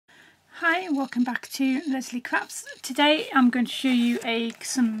Hi, welcome back to Leslie Crafts. Today I'm going to show you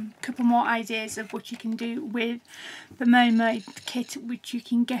couple more ideas of what you can do with the mermaid kit, which you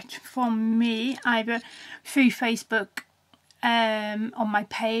can get from me either through Facebook on my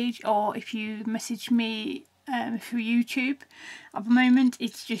page, or if you message me through YouTube. At the moment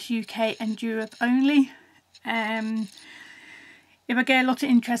it's just UK and Europe only. If I get a lot of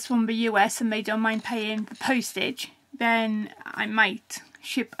interest from the US and they don't mind paying the postage, then I might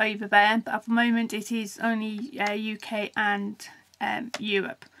ship over there, but at the moment it is only UK and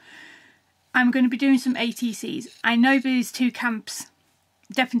Europe. I'm going to be doing some ATCs. I know there's two camps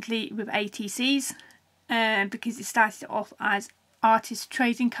definitely with ATCs because it started off as artist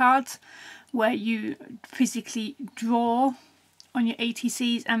trading cards where you physically draw on your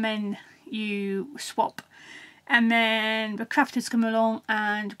ATCs and then you swap, and then the crafters come along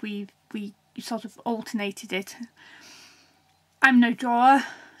and we sort of alternated it. I'm no drawer.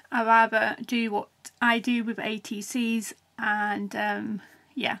 I rather do what I do with ATCs, and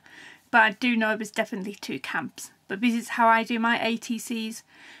yeah, but I do know there's definitely two camps. But this is how I do my ATCs,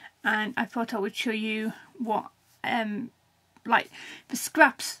 and I thought I would show you what like the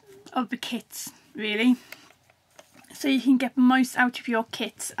scraps of the kits really, so you can get the most out of your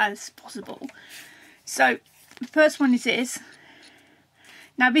kits as possible. So the first one is this.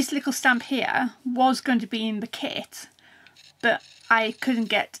 Now this little stamp here was going to be in the kit, but I couldn't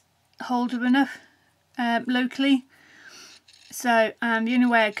get hold of enough locally, so the only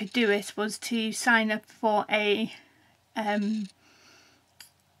way I could do it was to sign up for a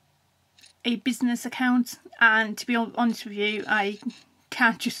business account, and to be honest with you, I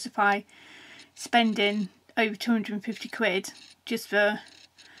can't justify spending over 250 quid just for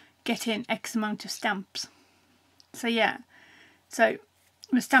getting X amount of stamps. So yeah, so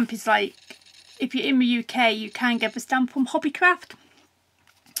the stamp is like, if you're in the UK you can get the stamp from Hobbycraft,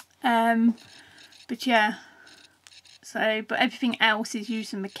 but yeah, so but everything else is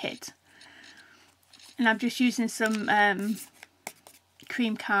using the kit, and I'm just using some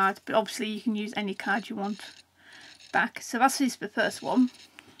cream card, but obviously you can use any card you want back. So that's the first one,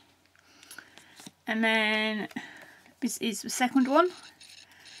 and then this is the second one.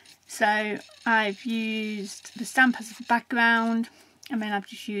 So I've used the stamp as a background, and then I've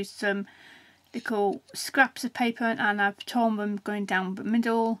just used some little scraps of paper and I've torn them going down the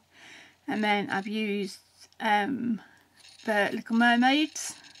middle, and then I've used the little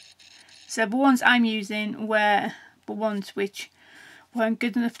mermaids. So the ones I'm using were the ones which weren't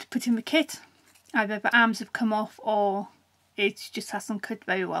good enough to put in the kit. Either the arms have come off or it just hasn't cut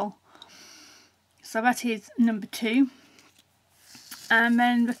very well. So that is number 2. And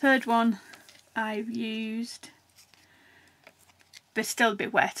then the third one I've used, but still a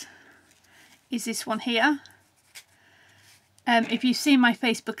bit wet, is this one here. If you've seen my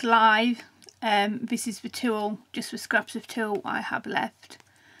Facebook Live, this is the tool, just the scraps of tool I have left.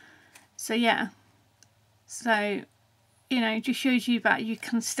 So yeah, so you know, it just shows you that you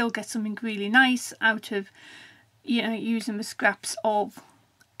can still get something really nice out of, you know, using the scraps of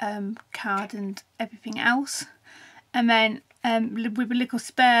card and everything else. And then with a little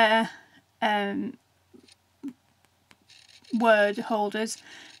spare word holders,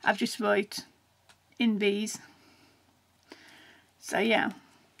 I've just wrote in these. So yeah,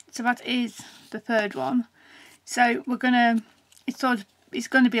 so that is the third one. So we're gonna, it's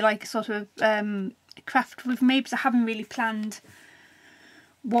gonna be like a sort of craft with me, because I haven't really planned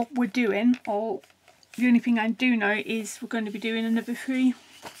what we're doing, or the only thing I do know is we're going to be doing another 3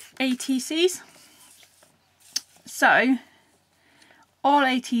 ATCs. So all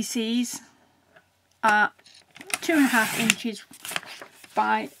ATCs are 2.5 inches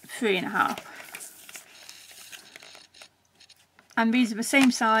by 3.5, and these are the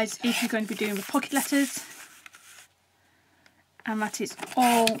same size if you're going to be doing the pocket letters, and that is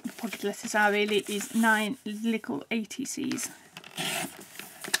all the pocket letters are really, is 9 little ATCs.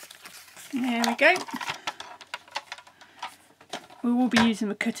 There we go. We will be using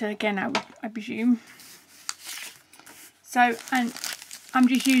the cutter again, I presume. So, and I'm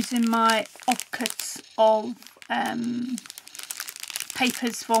just using my offcuts of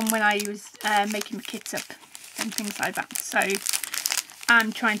papers from when I was making the kits up and things like that. So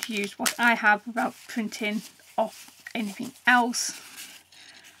I'm trying to use what I have without printing off anything else.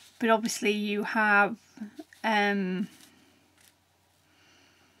 But obviously you have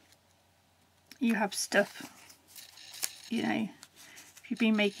stuff, you know, if you've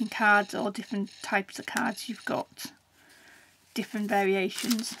been making cards or different types of cards, you've got different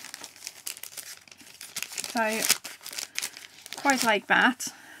variations. So quite like that.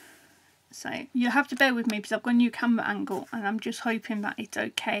 So you'll have to bear with me because I've got a new camera angle and I'm just hoping that it's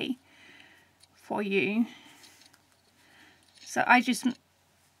okay for you. So I just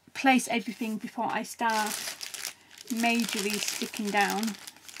place everything before I start majorly sticking down.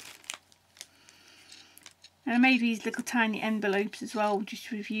 And I made these little tiny envelopes as well,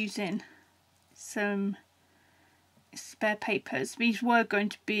 just with using some spare papers. These were going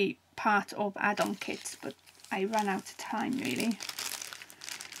to be part of add-on kits, but I ran out of time really.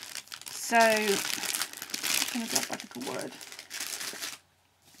 So I'm going to grab that little word.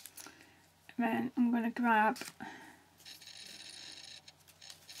 And then I'm going to grab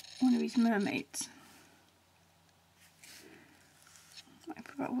one of these mermaids. I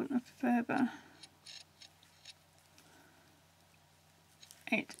put that one up further.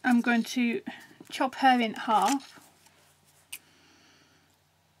 Right, I'm going to chop her in half.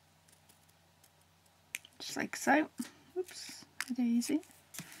 Just like so. Oops, very easy.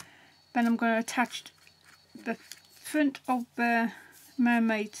 Then I'm going to attach the front of the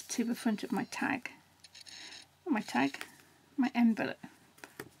mermaid to the front of my tag. Not my envelope.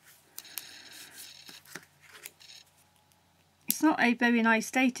 It's not a very nice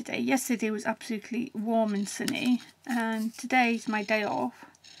day today. Yesterday was absolutely warm and sunny, and today is my day off,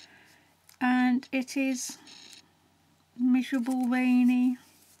 and it is miserable, rainy.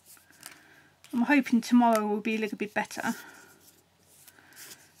 I'm hoping tomorrow will be a little bit better.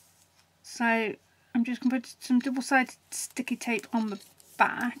 So I'm just going to put some double-sided sticky tape on the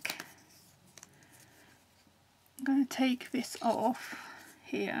back. I'm going to take this off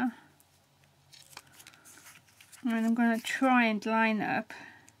here. And I'm going to try and line up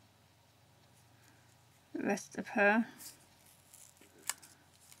the rest of her.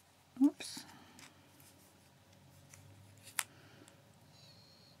 Oops.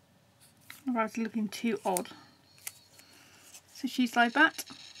 I was looking too odd. So she's like that.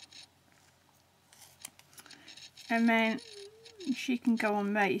 And then she can go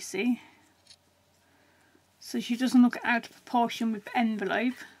on there, you see. So she doesn't look out of proportion with the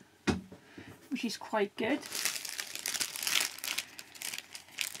envelope, which is quite good.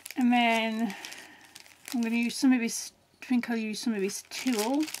 And then I'm going to use some of this, I think I'll use some of this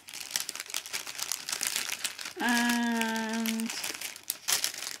tulle. And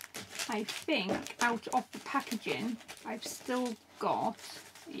I think out of the packaging I've still got,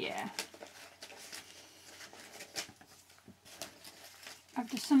 yeah,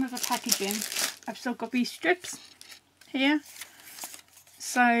 after some of the packaging I've still got these strips here.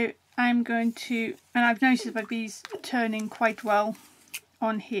 So I'm going to, and I've noticed that these are turning quite well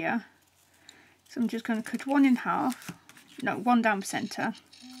on here, so I'm just going to cut one in half, no, one down the centre,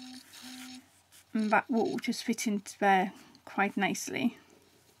 and that will just fit into there quite nicely.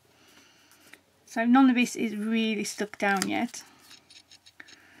 So none of this is really stuck down yet,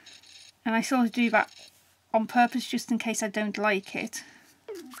 and I sort of do that on purpose just in case I don't like it.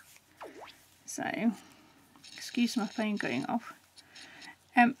 So excuse my phone going off.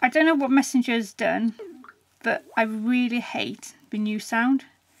 I don't know what Messenger has done, but I really hate the new sound,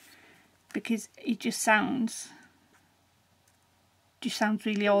 because it just sounds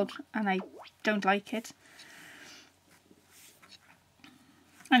really odd and I don't like it.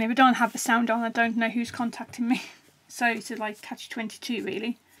 And if I don't have the sound on, I don't know who's contacting me. So it's like catch-22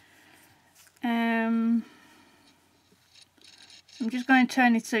 really. I'm just going to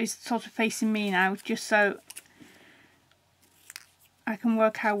turn it so it's sort of facing me now, just so I can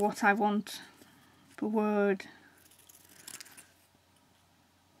work out what I want the word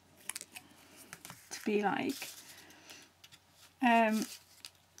to be like.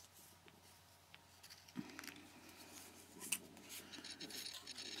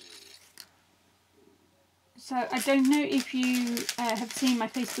 So I don't know if you have seen my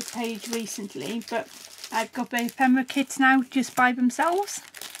Facebook page recently, but I've got the ephemera kits now just by themselves.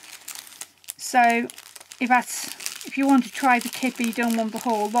 So if you want to try the kit but you don't want the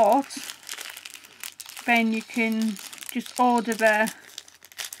whole lot, then you can just order the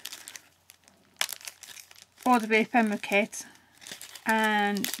ephemera kit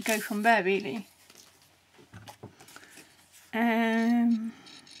and go from there really.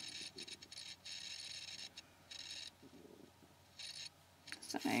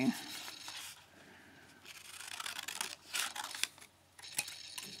 So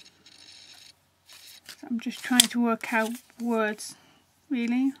I'm just trying to work out words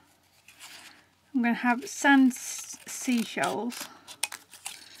really. I'm going to have sand seashells,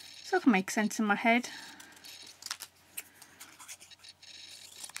 so it can make sense in my head.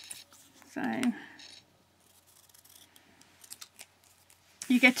 So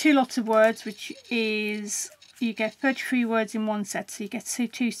you get two lots of words, which is, you get 33 words in one set, so you get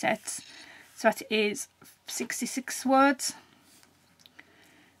two sets, so that is 66 words.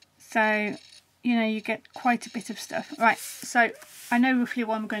 So you know, you get quite a bit of stuff. Right, so I know roughly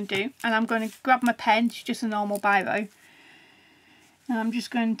what I'm going to do, and I'm going to grab my pen. It's just a normal biro, and I'm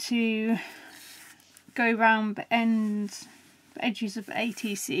just going to go around the ends, the edges of the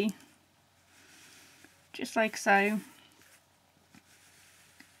ATC, just like so,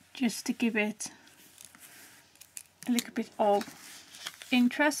 just to give it a little bit of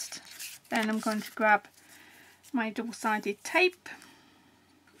interest. Then I'm going to grab my double-sided tape,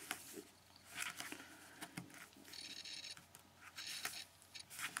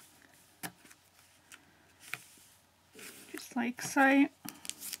 just like so,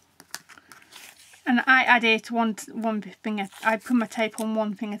 and I add it one thing I put my tape on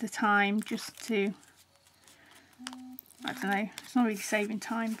one thing at a time, just to, I don't know, it's not really saving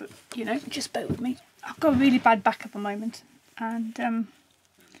time, but you know, just bear with me. I've got a really bad back at the moment, and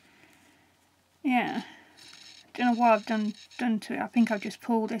yeah, don't know what I've done to it. I think I've just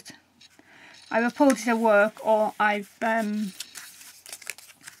pulled it. Either pulled it at work, or I've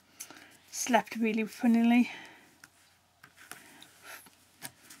slept really funnily.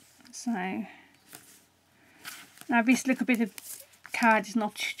 So now this little bit of card is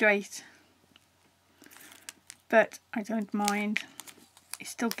not straight, but I don't mind. It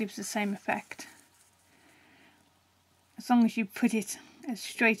still gives the same effect. As long as you put it as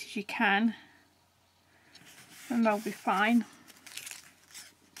straight as you can, then that'll be fine.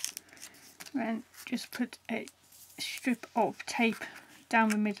 Then just put a strip of tape down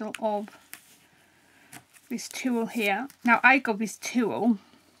the middle of this tool here. Now I got this tool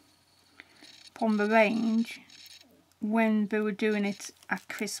from the range when they were doing it at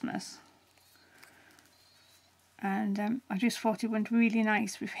Christmas, and I just thought it went really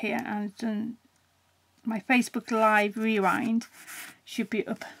nice with here. And my Facebook Live rewind should be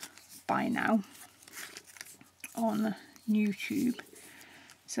up by now on YouTube,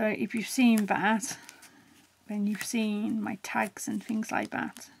 so if you've seen that, then you've seen my tags and things like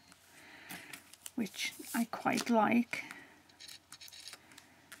that, which I quite like.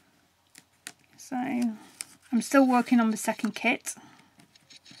 So I'm still working on the second kit.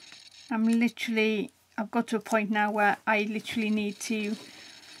 I've got to a point now where I literally need to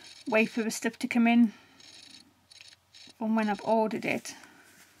wait for the stuff to come in from when I've ordered it.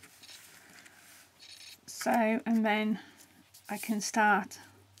 So, and then I can start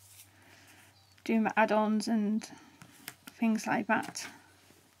doing my add-ons and things like that.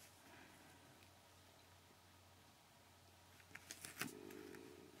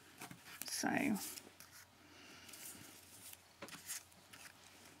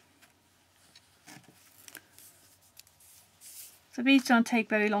 So these don't take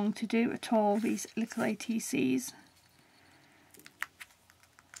very long to do at all, these little ATCs.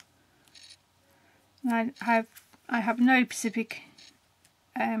 And I have no specific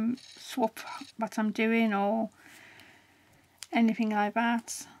swap that I'm doing or anything like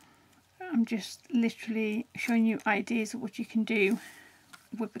that. I'm just literally showing you ideas of what you can do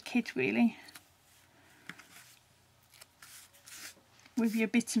with the kit, really, with your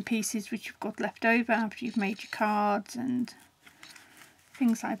bits and pieces which you've got left over after you've made your cards and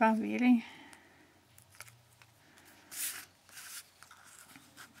things like that, really.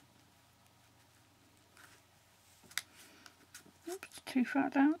 Oops, too far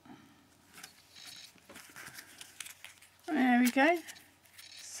down. There we go.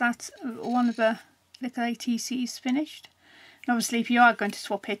 So that's one of the little ATCs finished. And obviously if you are going to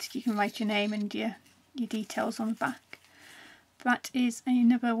swap it, you can write your name and your details on the back. That is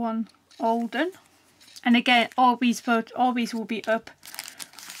another one all done. And again, all these will be up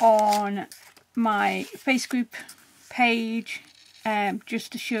on my Facebook page,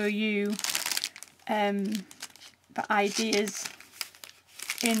 just to show you the ideas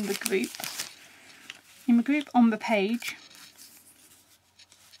in the group on the page.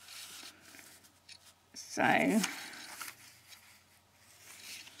 So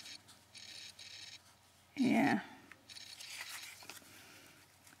yeah,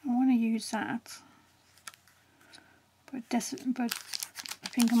 I want to use that, but I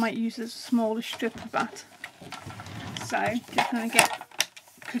think I might use a smaller strip of that. So just going to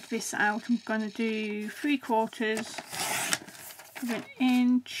cut this out. I'm going to do 3/4 of an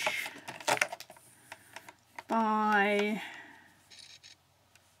inch by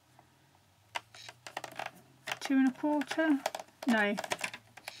 2 1/4. No,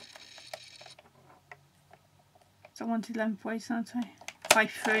 so I wanted lengthways, don't I? By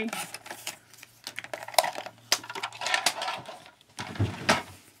 3.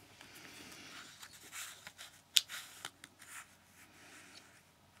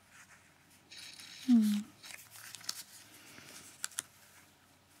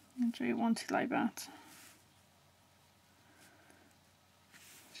 Do you want it like that?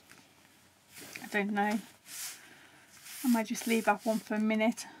 I don't know. I might just leave that one for a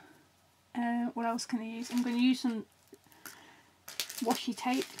minute. What else can I use? I'm going to use some washi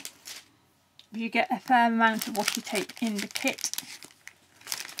tape. You get a fair amount of washi tape in the kit.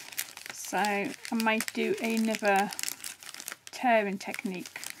 So I might do another tearing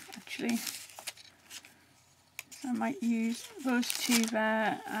technique actually. So I might use those two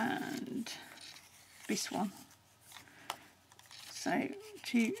there and this one. So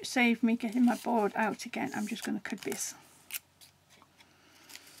to save me getting my board out again, I'm just going to cut this.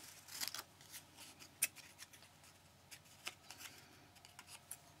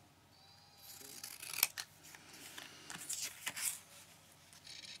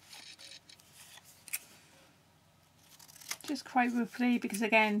 Just quite roughly, because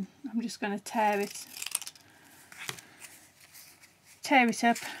again I'm just going to tear it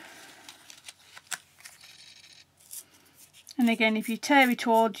up. And again, if you tear it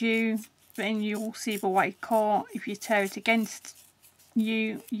towards you, then you'll see the white core. If you tear it against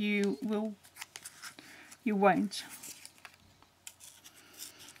you, you won't.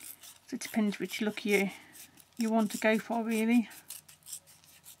 So it depends which look you want to go for, really.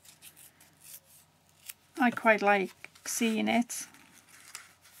 I quite like seeing it.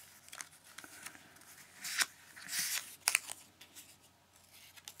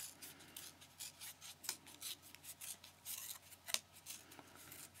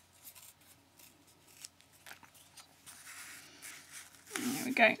 There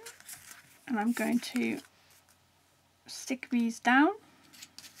we go. And I'm going to stick these down.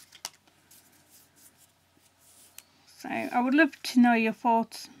 So I would love to know your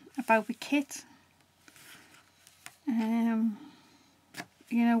thoughts about the kit.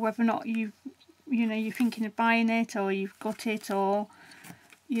 You know, whether or not you're thinking of buying it, or you've got it, or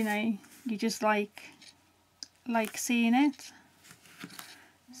you know, you just like seeing it,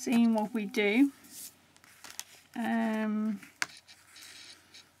 seeing what we do.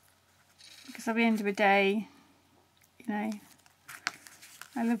 Because at the end of the day, you know,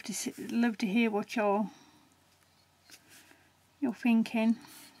 I love to hear what you're thinking.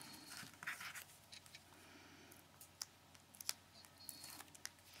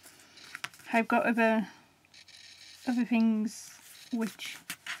 I've got other things which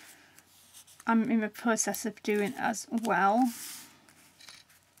I'm in the process of doing as well.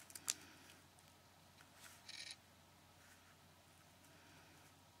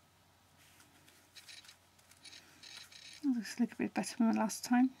 Looks a little bit better than the last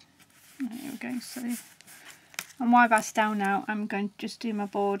time. There we go. So, and while that's down now, I'm going to just do my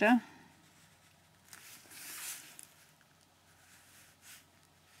border.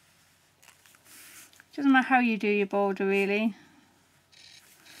 Doesn't matter how you do your border, really.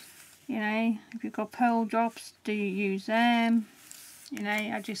 You know, if you've got pearl drops, do you use them? You know,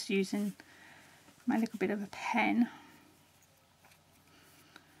 I'm just using my little bit of a pen.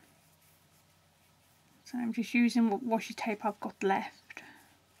 So I'm just using what washi tape I've got left.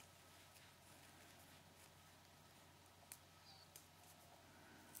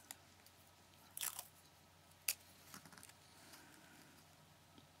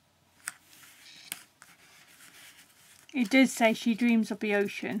 It does say she dreams of the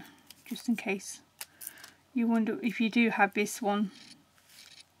ocean, just in case you wonder, if you do have this one,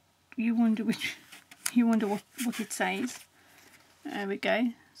 you wonder what it says. There we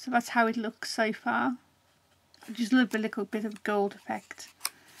go. So that's how it looks so far. I just love the little bit of gold effect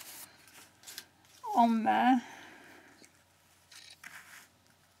on there.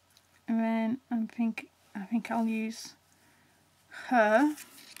 And then I think I'll use her.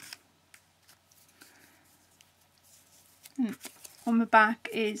 And on the back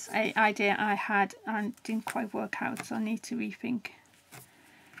is an idea I had and didn't quite work out, so I need to rethink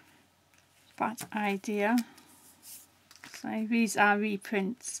that idea. So these are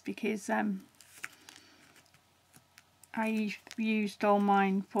reprints because I used all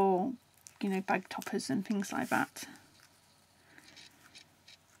mine for, you know, bag toppers and things like that.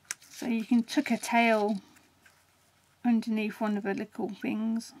 So you can tuck a tail underneath one of the little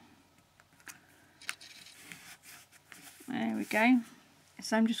things. There we go.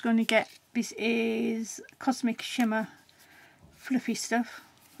 So I'm just going to get, this is Cosmic Shimmer Fluffy Stuff.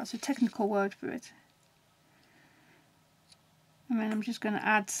 That's a technical word for it. And then I'm just going to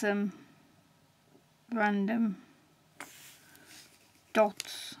add some random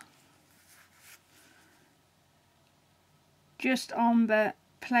dots just on the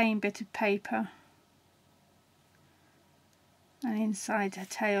plain bit of paper and inside her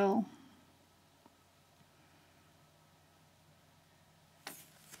tail.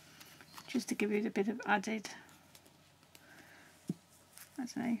 just to give it a bit of added, I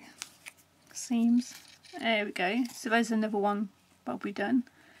don't know, seams. There we go. So there's another one probably done.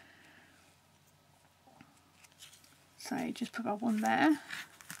 So just put that one there,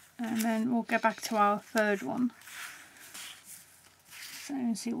 and then we'll go back to our third one. So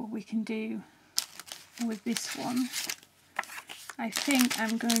and see what we can do with this one. I think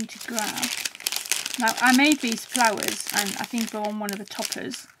I'm going to grab, now I made these flowers and I think they're on one of the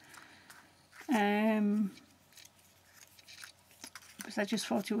toppers, because I just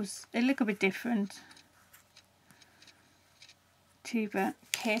thought it was a little bit different to the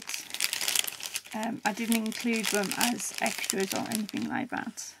kit. I didn't include them as extras or anything like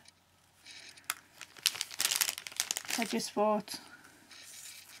that. I just thought,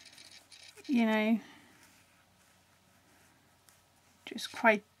 you know, just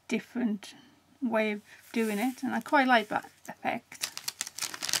quite different way of doing it, and I quite like that effect.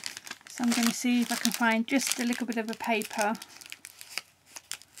 So I'm going to see if I can find just a little bit of a paper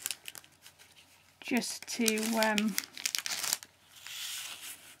just to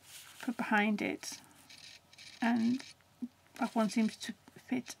put behind it, and that one seems to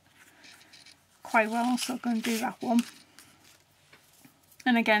fit quite well, so I'm going to do that one.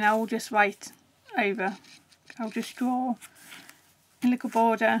 And again, I will just write over, I'll just draw a little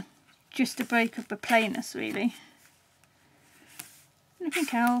border just to break up the plainness really. Nothing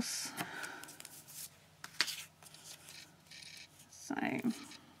else. So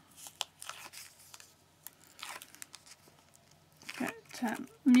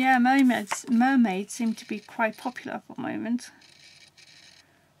yeah, mermaids seem to be quite popular at the moment.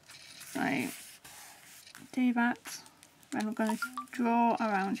 So do that. Then we're going to draw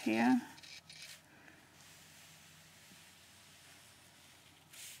around here.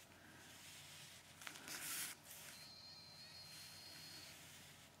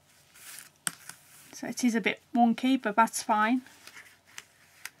 So it is a bit wonky, but that's fine.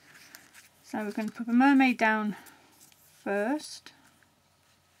 So we're going to put the mermaid down first.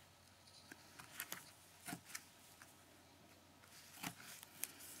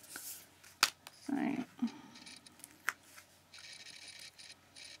 So, and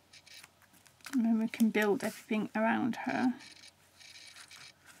then we can build everything around her.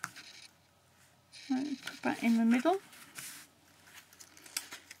 So put that in the middle.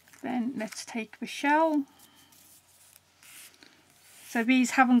 Then let's take the shell. So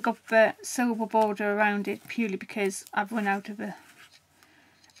these haven't got the silver border around it purely because I've run out of the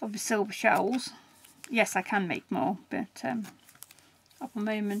silver shells. Yes, I can make more, but at the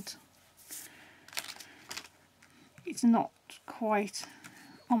moment it's not quite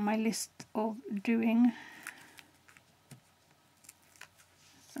on my list of doing.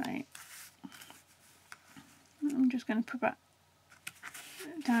 So I'm just going to put that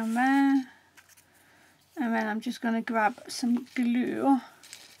down there, and then I'm just going to grab some glue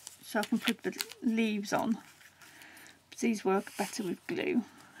so I can put the leaves on, but these work better with glue.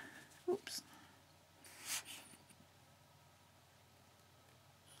 Oops.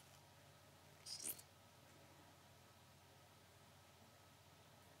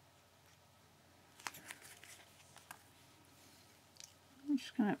 I'm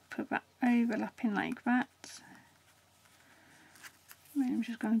just going to put that overlapping like that. And I'm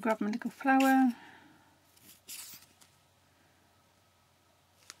just going to grab my little flower.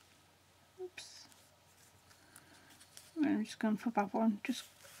 Oops. And I'm just going to put that one, just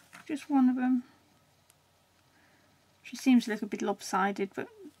one of them. She seems a little bit lopsided, but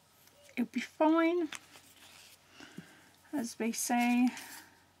it'll be fine, as they say.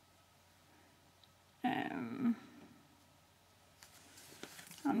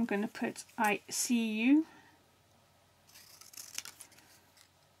 I'm going to put I see you.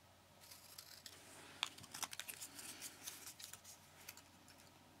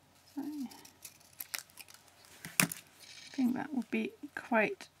 So, I think that would be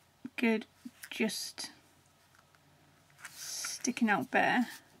quite good, just sticking out there.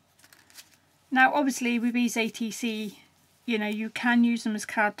 Now obviously with these ATC, you know, you can use them as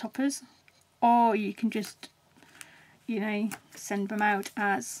card toppers, or you can just, you know, send them out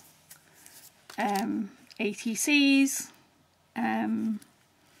as ATCs,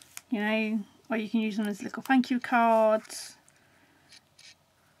 you know, or you can use them as little thank you cards.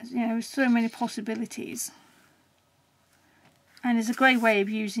 You know, there's so many possibilities, and it's a great way of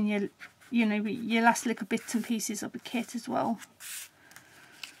using your, you know, your last little bits and pieces of the kit as well.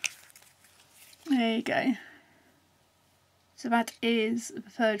 There you go. So that is the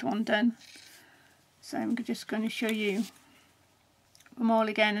third one done. So I'm just going to show you them all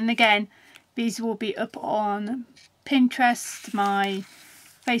again, and again these will be up on Pinterest, my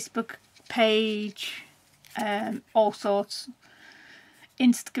Facebook page, all sorts.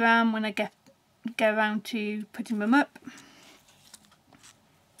 Instagram when I get around to putting them up.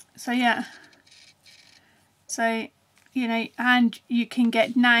 So yeah, so you know, and you can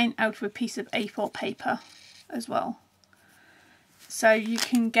get 9 out of a piece of A4 paper as well. So you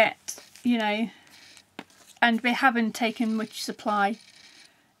can get, you know, and we haven't taken much supply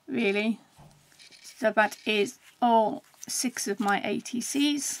really. So that is all 6 of my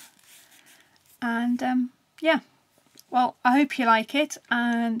ATCs. And yeah, well, I hope you like it,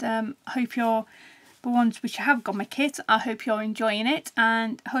 and I hope you're, the ones which have got my kit, I hope you're enjoying it,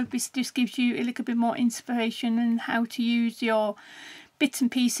 and I hope this just gives you a little bit more inspiration on how to use your bits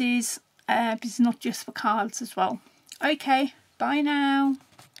and pieces. It's not just for cards as well. Okay, bye now.